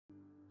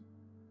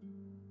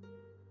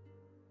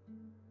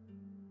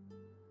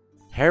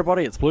Hey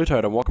everybody, it's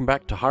BlueToad and welcome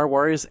back to Hyrule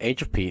Warriors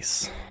Age of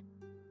Peace.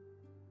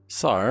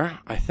 So,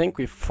 I think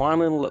we've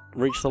finally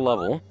reached the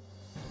level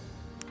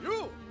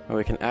where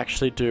we can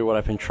actually do what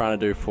I've been trying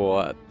to do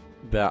for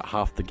about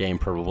half the game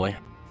probably.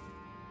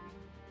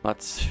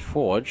 Let's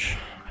forge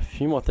a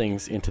few more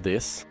things into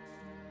this.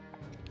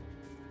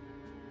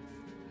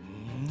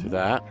 Do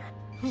that.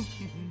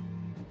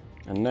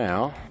 And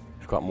now,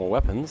 we've got more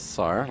weapons,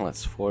 so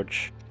let's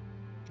forge...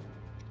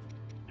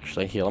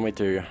 Actually, here, let me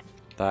do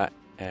that.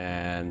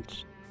 And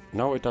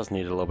no, it does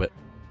need a little bit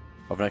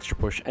of an extra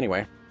push.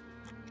 Anyway,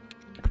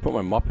 I could put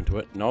my mop into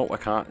it. No, I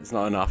can't. It's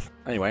not enough.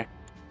 Anyway,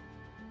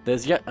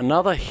 there's yet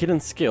another hidden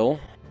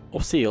skill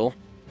or seal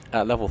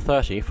at level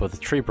 30 for the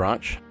tree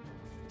branch.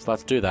 So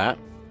let's do that.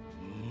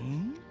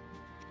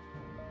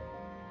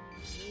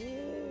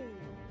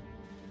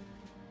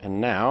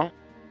 And now,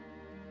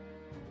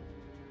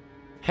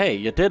 hey,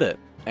 you did it!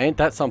 Ain't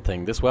that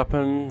something? This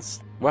weapon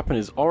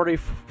is already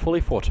fully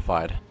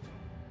fortified.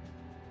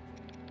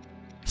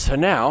 So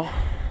now,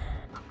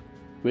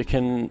 we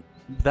can...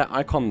 that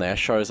icon there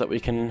shows that we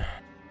can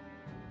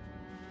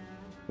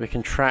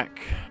track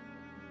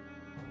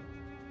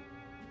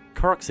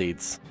korok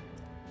seeds.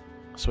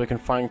 So we can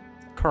find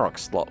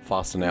koroks a lot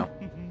faster now.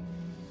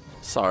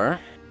 So,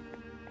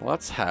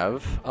 let's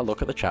have a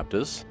look at the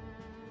chapters.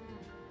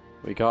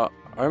 We got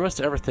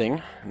almost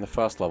everything in the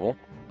first level.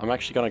 I'm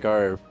actually going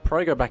to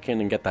probably go back in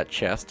and get that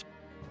chest,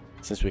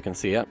 since we can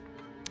see it.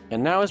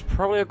 And now is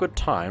probably a good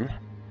time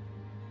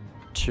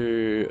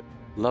to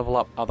level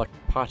up other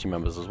party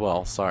members as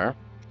well, so...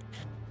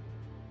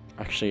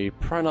 Actually,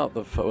 probably not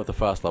with the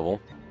first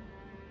level.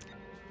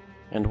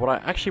 And what I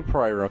actually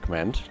probably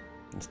recommend,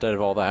 instead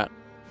of all that,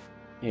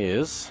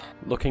 is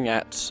looking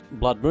at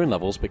Blood Moon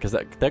levels, because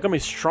they're going to be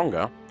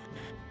stronger.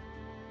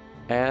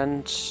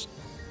 And...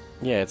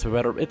 yeah, it's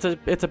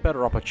a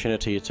better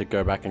opportunity to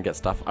go back and get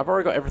stuff. I've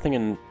already got everything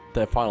in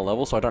the final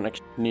level, so I don't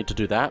actually need to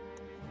do that.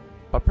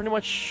 But pretty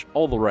much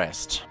all the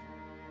rest,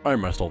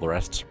 almost all the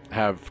rest,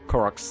 have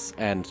koroks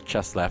and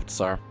chests left,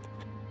 so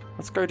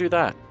let's go do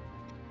that.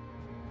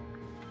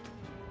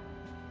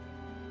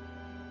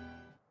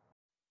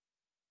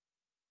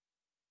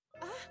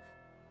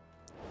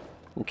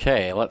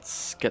 Okay,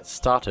 let's get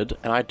started.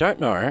 And I don't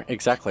know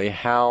exactly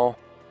how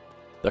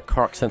the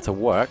korok sensor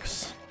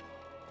works,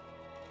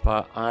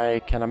 but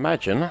I can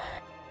imagine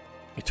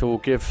it will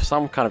give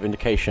some kind of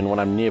indication when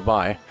I'm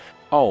nearby.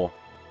 Oh,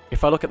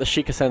 if I look at the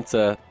Sheikah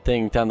sensor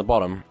thing down the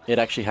bottom, it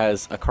actually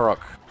has a korok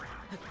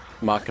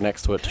marker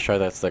next to it to show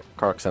that's the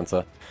korok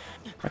sensor.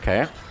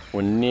 Okay,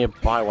 we're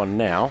nearby one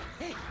now.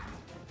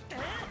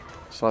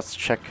 So let's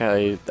check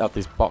out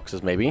these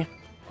boxes maybe.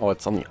 Oh,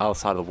 it's on the other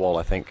side of the wall,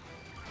 I think.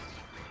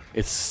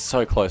 It's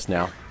so close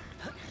now.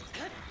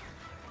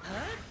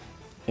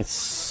 It's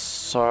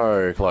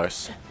so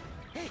close.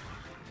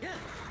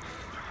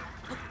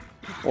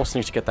 Also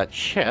need to get that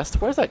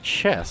chest. Where's that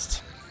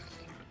chest?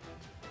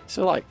 Is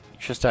it like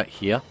just out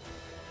here?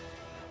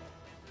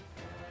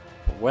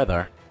 But where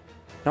though?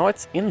 No,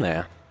 it's in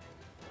there.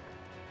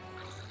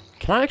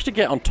 Can I actually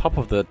get on top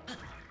of the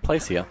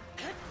place here?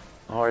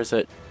 Or is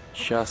it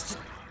just...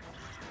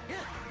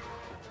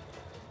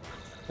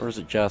 or is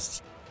it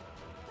just...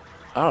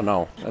 I don't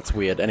know. That's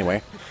weird.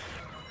 Anyway,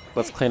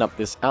 let's clean up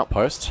this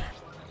outpost.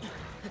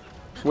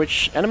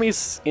 Which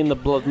enemies in the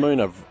Blood Moon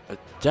are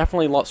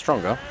definitely a lot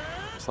stronger.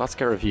 So let's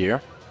get a review,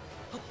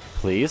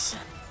 please.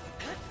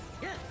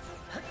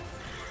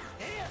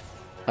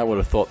 I would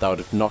have thought that would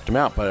have knocked him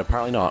out, but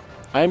apparently not.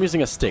 I am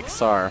using a stick,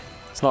 so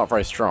it's not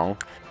very strong.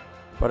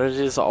 But it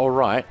is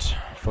alright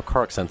for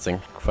korok sensing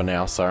for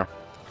now, so...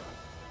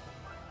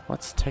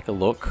 let's take a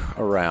look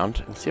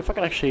around and see if I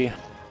can actually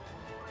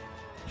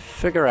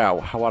figure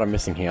out what I'm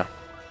missing here.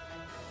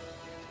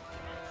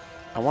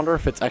 I wonder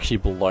if it's actually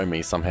below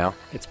me somehow.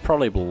 It's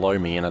probably below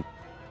me in a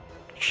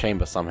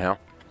chamber somehow.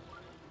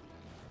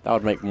 That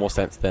would make more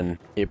sense than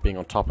it being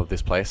on top of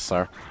this place,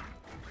 so...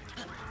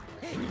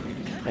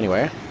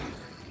 anyway.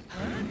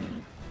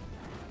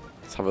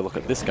 Let's have a look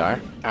at this guy.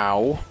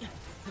 Ow.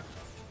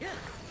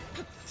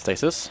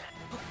 Stasis.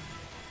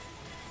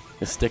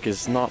 This stick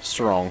is not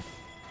strong.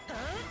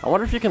 I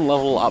wonder if you can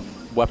level up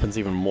weapons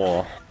even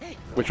more.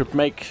 Which would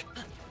make...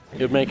 it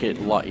would make it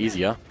a lot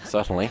easier,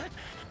 certainly.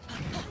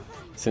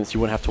 Since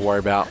you wouldn't have to worry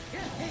about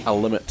a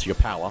limit to your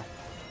power.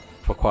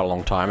 For quite a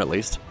long time, at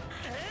least.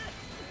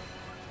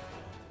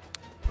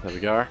 There we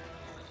go.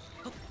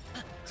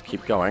 Let's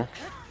keep going.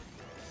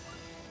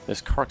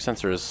 This korok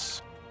sensor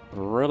is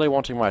really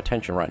wanting my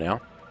attention right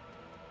now.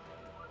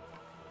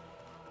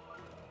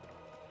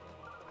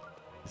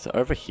 Is it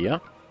over here?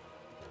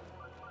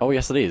 Oh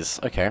yes it is.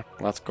 Okay,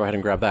 let's go ahead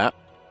and grab that.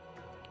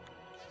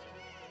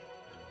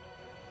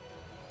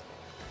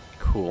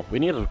 Cool. We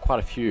needed quite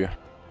a few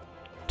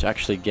to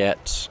actually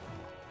get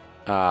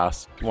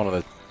one of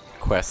the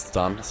quests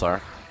done, so...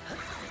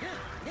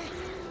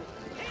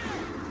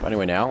 but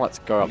anyway now, let's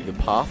go up the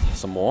path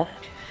some more.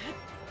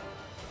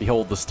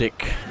 Behold the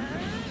stick.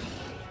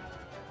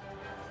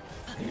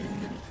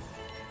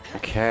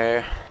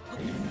 Okay.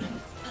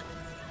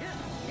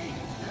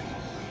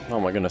 Oh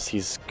my goodness,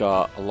 he's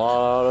got a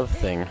lot of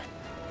thing.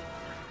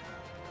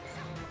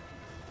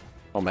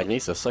 Oh,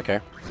 magnesis, okay.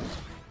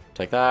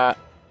 Take that.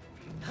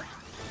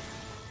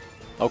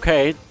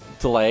 Okay,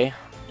 delay.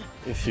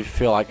 If you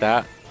feel like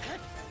that.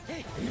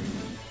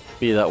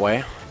 Be that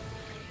way.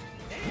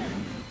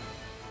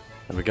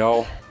 There we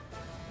go.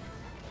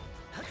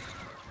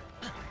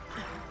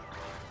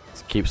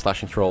 Let's keep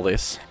slashing through all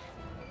this.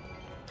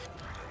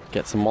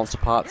 Get some monster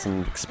parts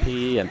and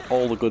XP and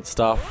all the good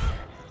stuff.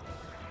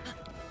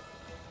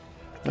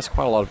 There's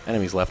quite a lot of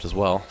enemies left as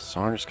well, so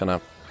I'm just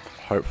gonna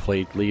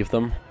hopefully leave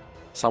them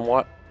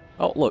somewhat.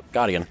 Oh, look,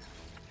 Guardian.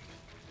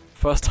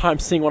 First time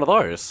seeing one of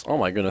those. Oh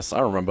my goodness, I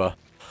remember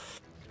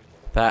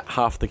that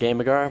half the game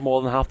ago,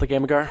 more than half the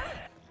game ago.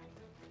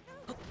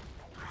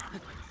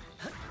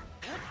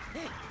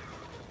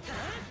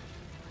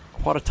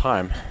 What a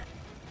time.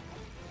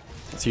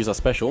 Let's use our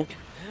special.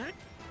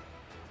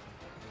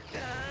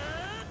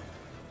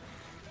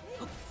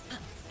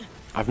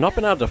 I've not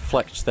been able to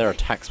deflect their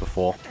attacks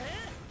before,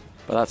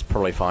 but that's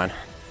probably fine.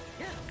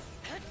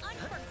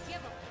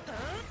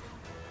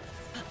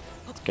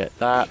 Let's get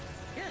that.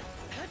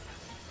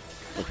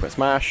 Quick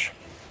smash.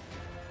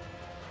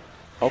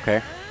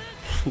 Okay.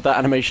 That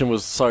animation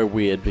was so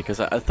weird because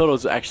I thought it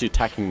was actually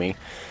attacking me.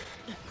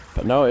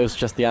 But no, it was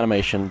just the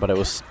animation, but it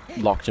was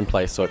locked in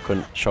place so it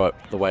couldn't show it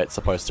the way it's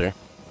supposed to.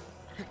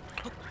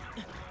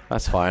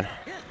 That's fine.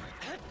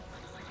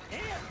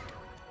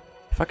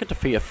 If I could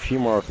defeat a few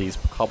more of these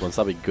goblins,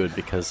 that'd be good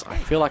because I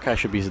feel like I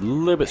should be a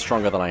little bit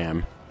stronger than I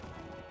am.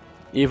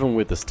 Even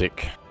with the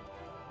stick.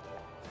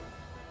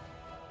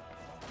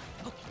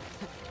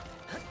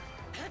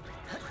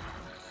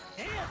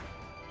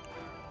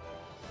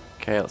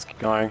 Okay, let's keep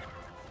going.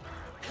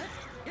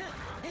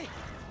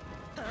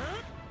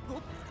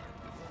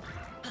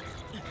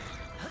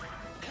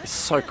 It's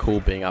so cool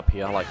being up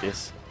here like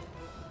this.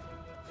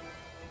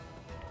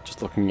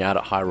 Just looking out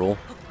at Hyrule.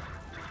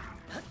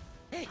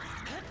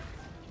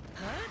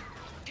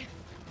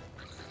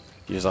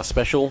 Use our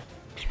special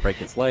to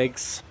break its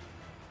legs.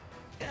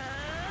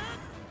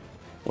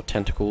 Or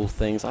tentacle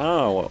things. I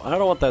don't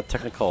know what that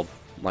technically called.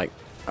 Like,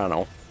 I don't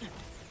know.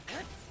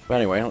 But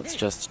anyway, let's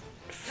just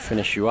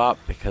finish you up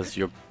because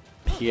you're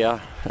here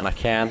and I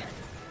can.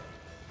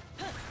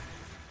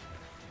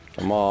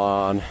 Come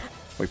on.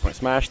 3-point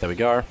smash, there we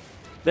go.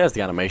 There's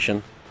the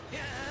animation.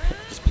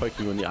 Just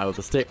poking you in the eye with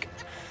the stick.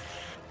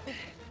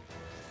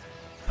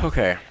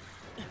 Okay.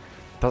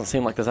 Doesn't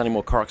seem like there's any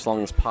more koroks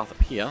along this path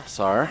up here,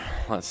 so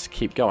let's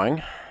keep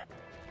going.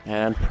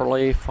 And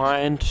probably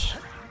find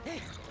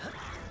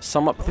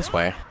some up this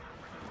way.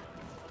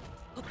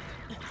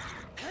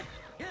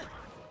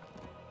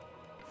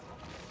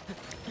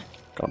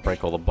 Gotta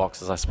break all the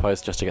boxes, I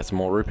suppose, just to get some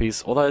more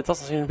rupees. Although it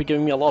doesn't seem to be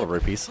giving me a lot of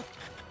rupees.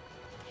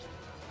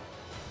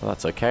 Well,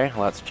 that's okay.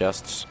 Well, that's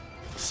just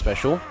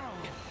special.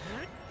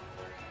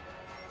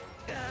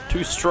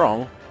 Too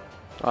strong.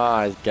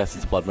 I guess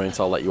it's Blood Moon,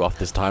 so I'll let you off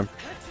this time.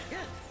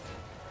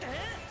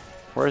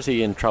 Where is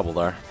he in trouble,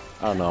 though?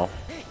 I don't know.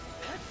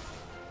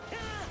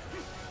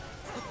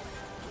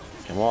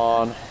 Come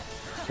on.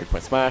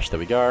 3-point smash, there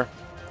we go.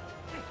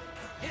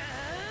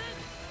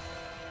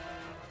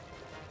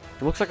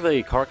 It looks like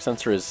the korok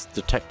sensor is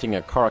detecting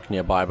a korok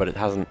nearby, but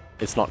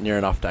it's not near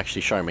enough to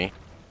actually show me.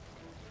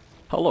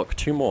 Oh look,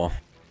 2 more.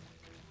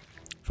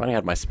 If I only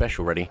had my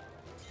special ready,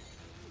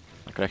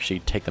 I could actually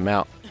take them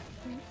out.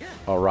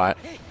 Alright.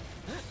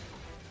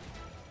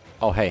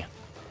 Oh hey.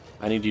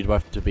 I need you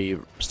both to be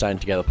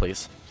standing together,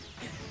 please.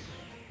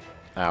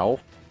 Ow.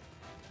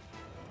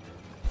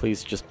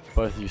 Please just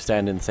both of you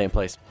stand in the same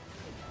place.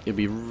 It'd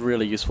be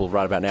really useful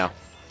right about now.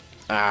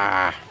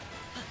 Ah!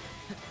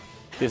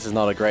 This is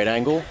not a great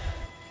angle.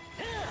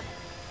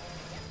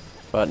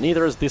 But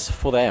neither is this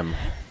for them.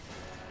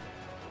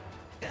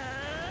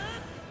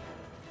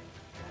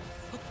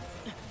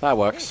 That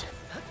works.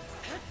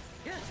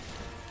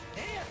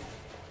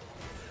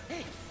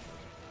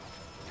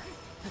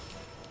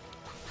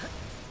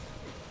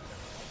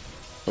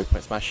 We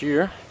point smash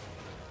here.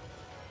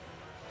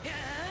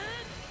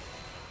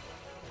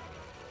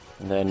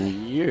 And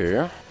then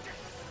you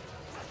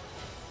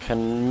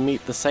can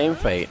meet the same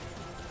fate.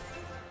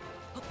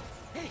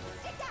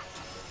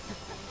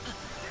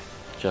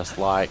 Just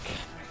like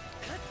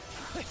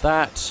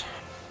that.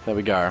 There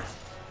we go.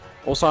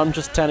 Also, I'm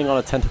just standing on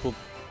a tentacle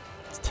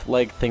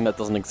leg thing that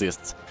doesn't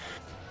exist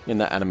in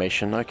that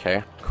animation.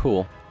 Okay,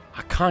 cool.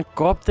 I can't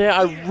go up there?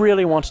 I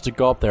really wanted to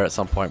go up there at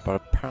some point, but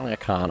apparently I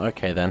can't.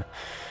 Okay, then.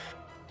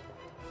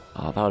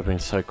 Oh, that would have been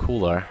so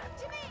cool, though.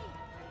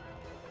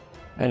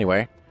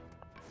 Anyway.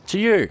 To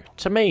you!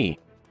 To me!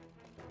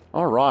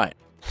 Alright.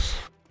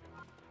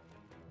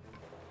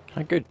 Can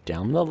I go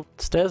down the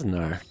stairs?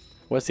 No.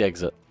 Where's the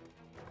exit?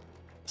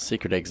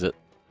 Secret exit.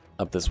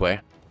 Up this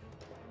way.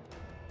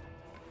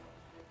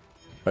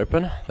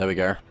 Open? There we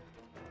go.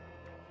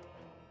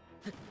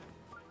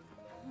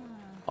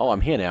 Oh,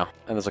 I'm here now.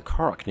 And there's a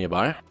korok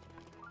nearby.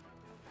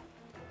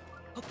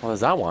 Well,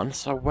 there's that one.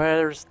 So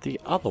where's the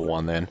other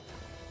one, then?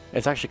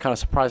 It's actually kind of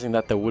surprising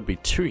that there would be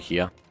 2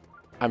 here.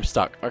 I'm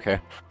stuck. Okay.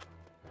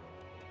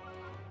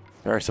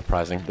 Very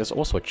surprising. There's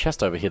also a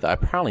chest over here that I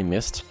apparently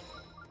missed.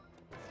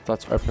 So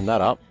let's open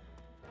that up.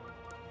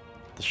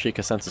 The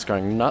Sheikah sensor's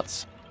going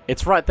nuts.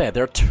 It's right there.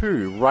 There are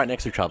two right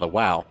next to each other.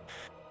 Wow.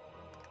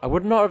 I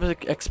would not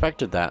have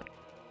expected that.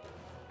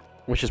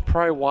 Which is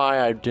probably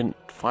why I didn't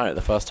find it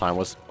the first time.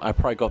 Was I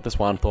probably got this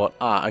one, thought,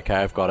 ah, okay,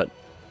 I've got it.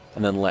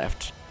 And then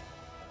left.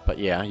 But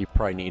yeah, you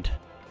probably need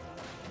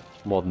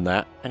more than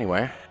that.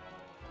 Anyway,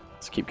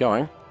 let's keep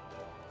going.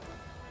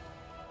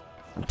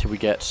 Until we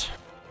get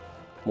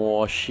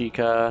more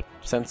Sheikah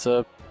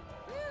sensor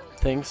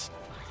things.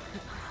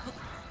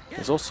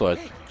 There's also a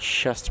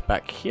chest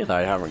back here that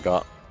I haven't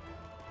got.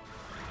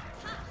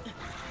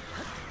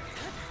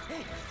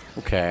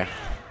 Okay.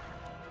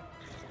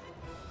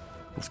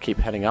 Let's keep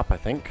heading up, I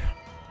think.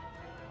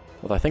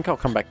 Well, I think I'll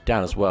come back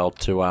down as well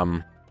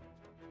to,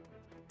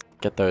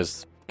 get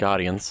those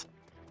guardians,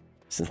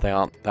 since they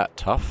aren't that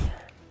tough.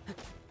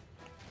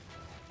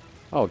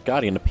 Oh, a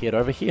guardian appeared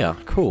over here.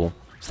 Cool.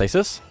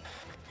 Stasis.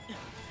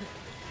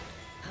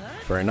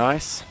 Very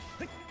nice.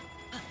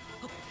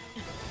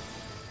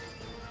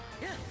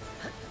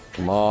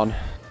 Come on.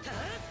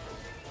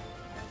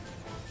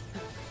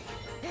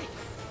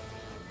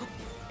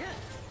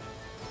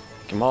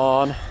 Come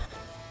on.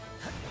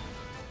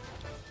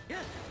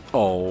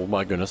 Oh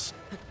my goodness.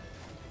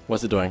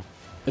 What's it doing?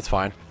 It's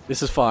fine.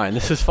 This is fine.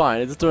 This is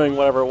fine. It's doing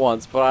whatever it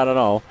wants, but I don't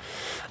know.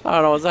 I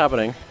don't know what's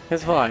happening.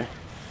 It's fine.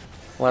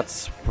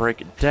 Let's break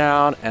it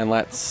down and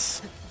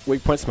let's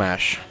weak point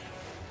smash.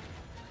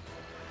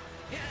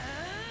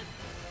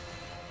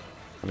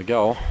 There we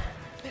go.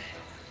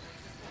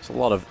 There's a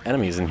lot of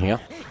enemies in here.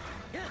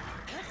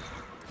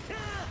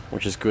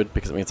 Which is good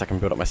because it means I can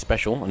build up my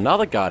special.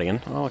 Another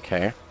guardian. Oh,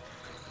 okay.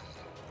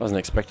 Wasn't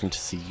expecting to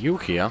see you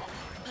here.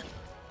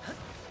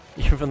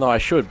 Even though I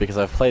should, because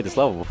I've played this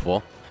level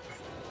before.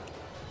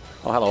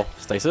 Oh, hello,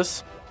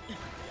 Stasis.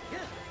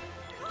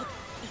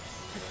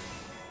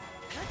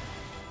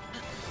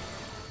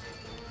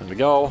 There we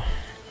go.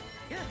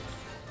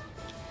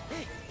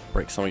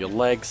 Break some of your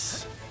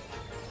legs.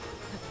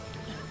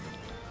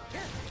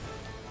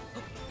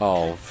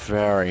 Oh,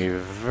 very,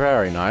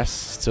 very nice.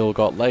 Still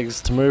got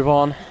legs to move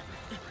on.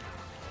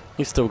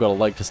 He's still got a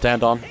leg to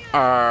stand on.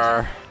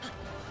 Arrgh.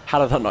 How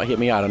did that not hit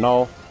me? I don't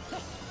know.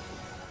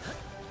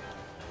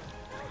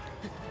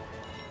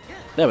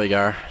 There we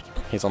go.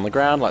 He's on the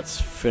ground.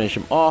 Let's finish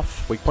him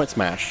off. Weak point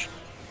smash.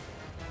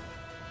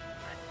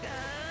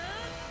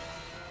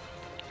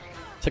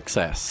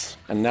 Success.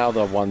 And now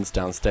the ones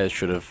downstairs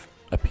should have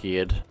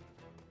appeared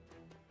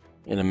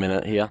in a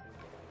minute here.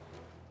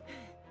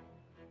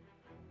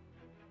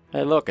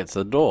 Hey look, it's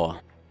a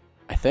door.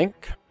 I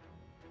think?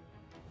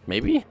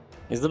 Maybe?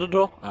 Is it a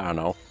door? I don't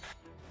know.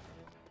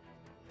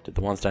 Did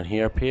the ones down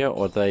here appear,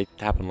 or did they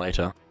happen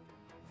later?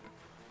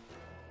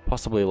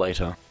 Possibly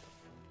later.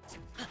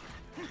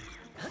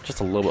 Just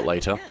a little bit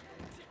later.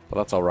 But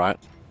that's alright.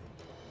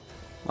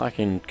 I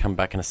can come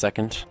back in a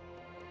second.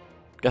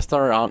 Guess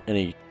there aren't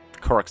any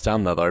koroks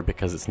down there though,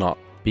 because it's not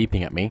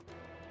beeping at me.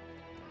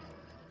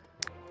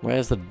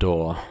 Where's the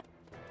door?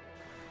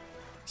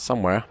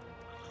 Somewhere.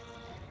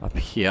 Up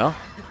here.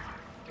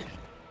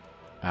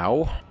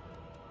 Ow.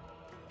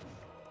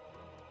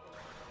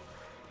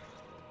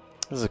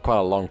 This is quite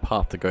a long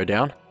path to go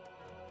down.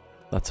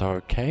 That's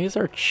okay. Is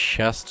there a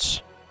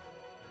chest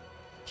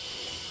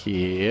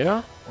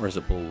here? Or is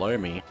it below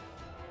me?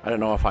 I don't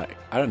know if I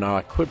don't know,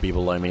 it could be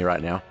below me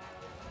right now.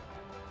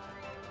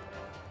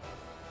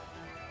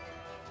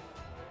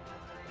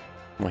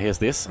 Well, here's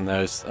this, and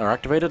those are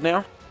activated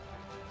now.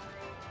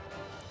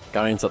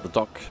 Guardians at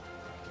the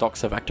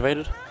docks have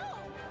activated.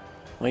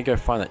 Let me go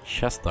find that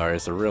chest though,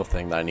 is the real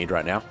thing that I need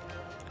right now.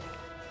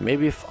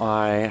 Maybe if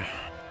I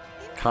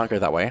can't go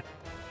that way.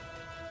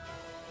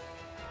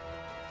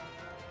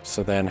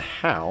 So then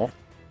how?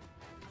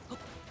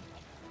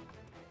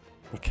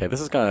 Okay, this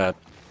is gonna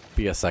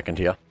be a second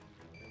here.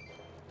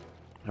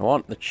 I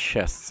want the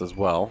chests as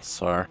well,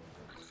 so...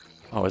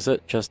 Oh, is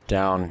it just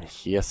down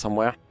here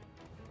somewhere?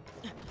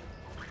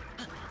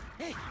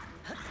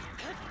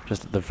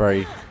 Just at the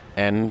very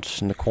end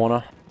in the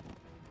corner?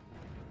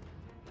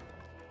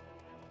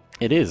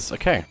 It is.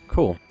 Okay,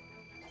 cool.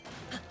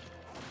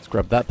 Let's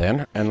grab that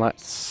then, and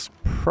let's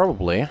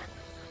probably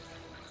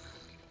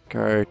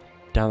go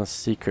down the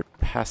secret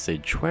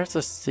passage. Where's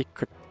the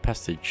secret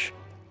passage?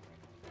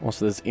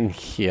 Also, there's in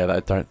here that I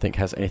don't think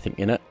has anything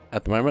in it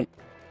at the moment.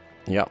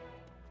 Yep.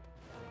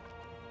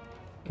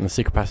 And the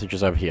secret passage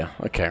is over here.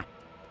 Okay.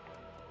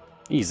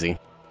 Easy.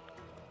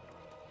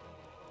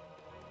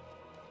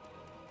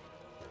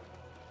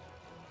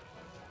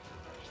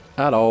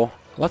 Hello.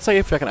 Let's see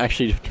if I can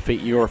actually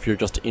defeat you or if you're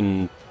just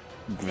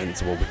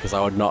invincible, because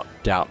I would not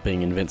doubt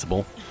being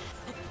invincible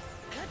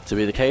to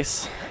be the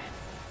case.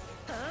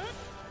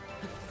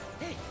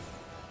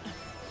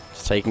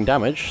 It's taking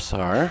damage,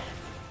 so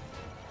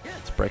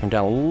let's break him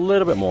down a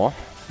little bit more.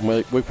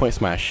 And weak point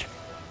smash.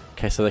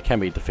 Okay, so they can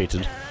be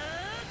defeated,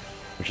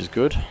 which is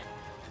good.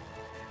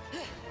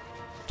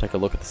 Take a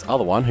look at this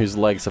other one, whose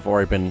legs have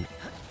already been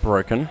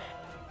broken.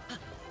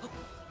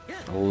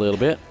 A little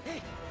bit.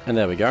 And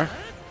there we go.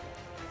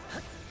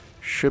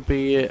 should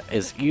be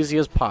as easy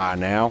as pie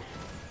now.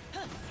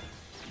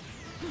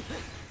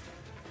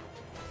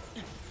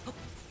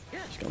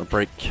 Just gonna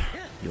break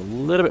you a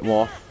little bit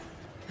more.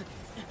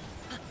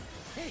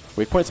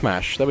 Weak point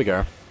smash. There we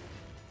go.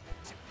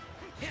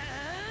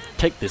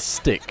 Take this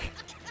stick.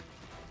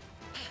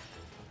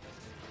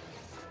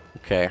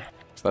 Okay,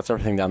 so that's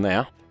everything down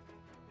there.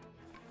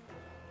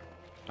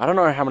 I don't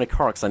know how many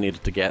koroks I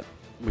needed to get,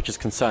 which is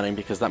concerning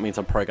because that means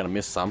I'm probably gonna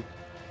miss some.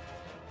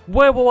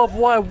 Whoa, whoa,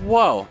 whoa,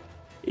 whoa!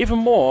 Even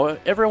more,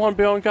 everyone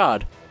be on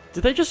guard.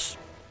 Did they just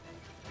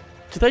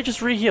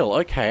re-heal?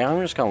 Okay, I'm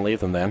just gonna leave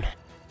them then.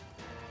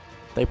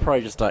 They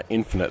probably just are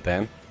infinite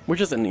then, which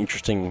is an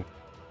interesting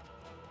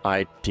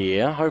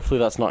idea.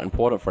 Hopefully that's not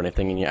important for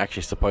anything and you're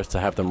actually supposed to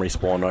have them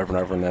respawn over and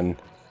over and then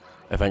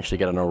eventually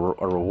get a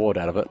reward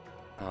out of it.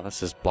 Oh,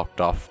 this is blocked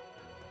off.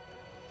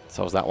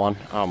 So was that one?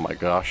 Oh my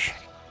gosh.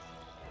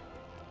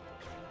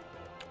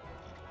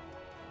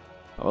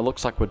 Well, it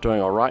looks like we're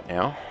doing alright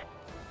now.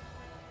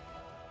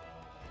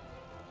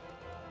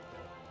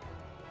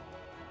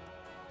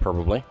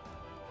 Probably.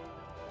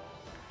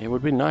 It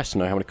would be nice to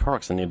know how many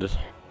koroks I needed.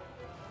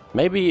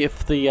 Maybe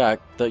if the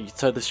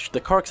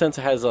korok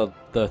sensor has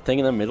the thing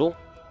in the middle,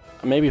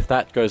 maybe if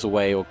that goes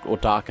away or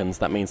darkens,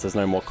 that means there's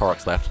no more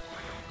koroks left.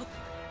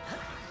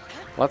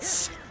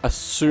 Let's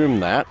assume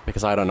that,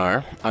 because I don't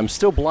know. I'm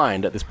still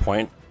blind at this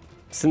point.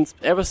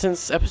 Ever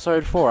since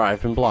episode 4,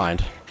 I've been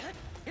blind.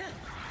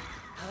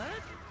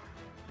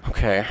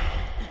 Okay.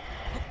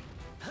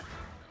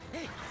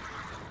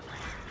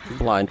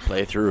 Blind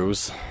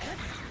playthroughs.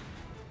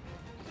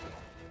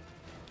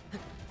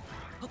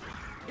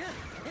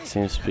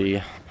 Seems to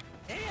be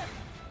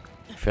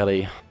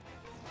fairly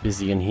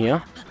busy in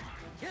here.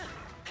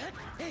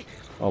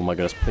 Oh my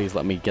goodness, please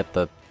let me get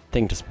the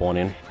thing to spawn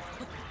in.